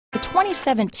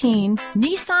2017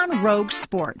 Nissan Rogue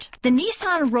Sport. The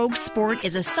Nissan Rogue Sport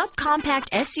is a subcompact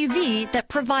SUV that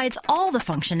provides all the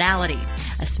functionality.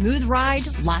 A smooth ride,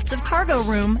 lots of cargo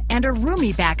room, and a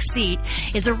roomy back seat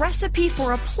is a recipe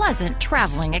for a pleasant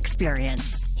traveling experience.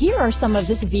 Here are some of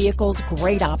this vehicle's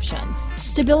great options: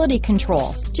 stability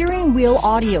control, steering wheel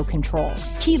audio controls,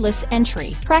 keyless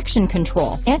entry, traction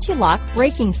control, anti-lock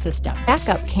braking system,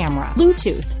 backup camera,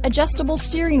 Bluetooth, adjustable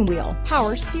steering wheel,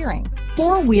 power steering,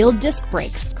 four-wheel disc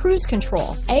brakes, cruise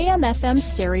control, AM/FM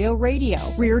stereo radio,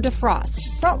 rear defrost,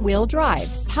 front-wheel drive,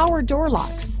 power door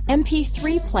locks,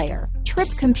 MP3 player, trip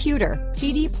computer,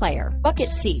 CD player, bucket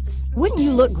seats. Wouldn't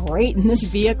you look great in this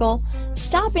vehicle?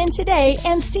 Stop in today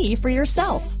and see for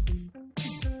yourself.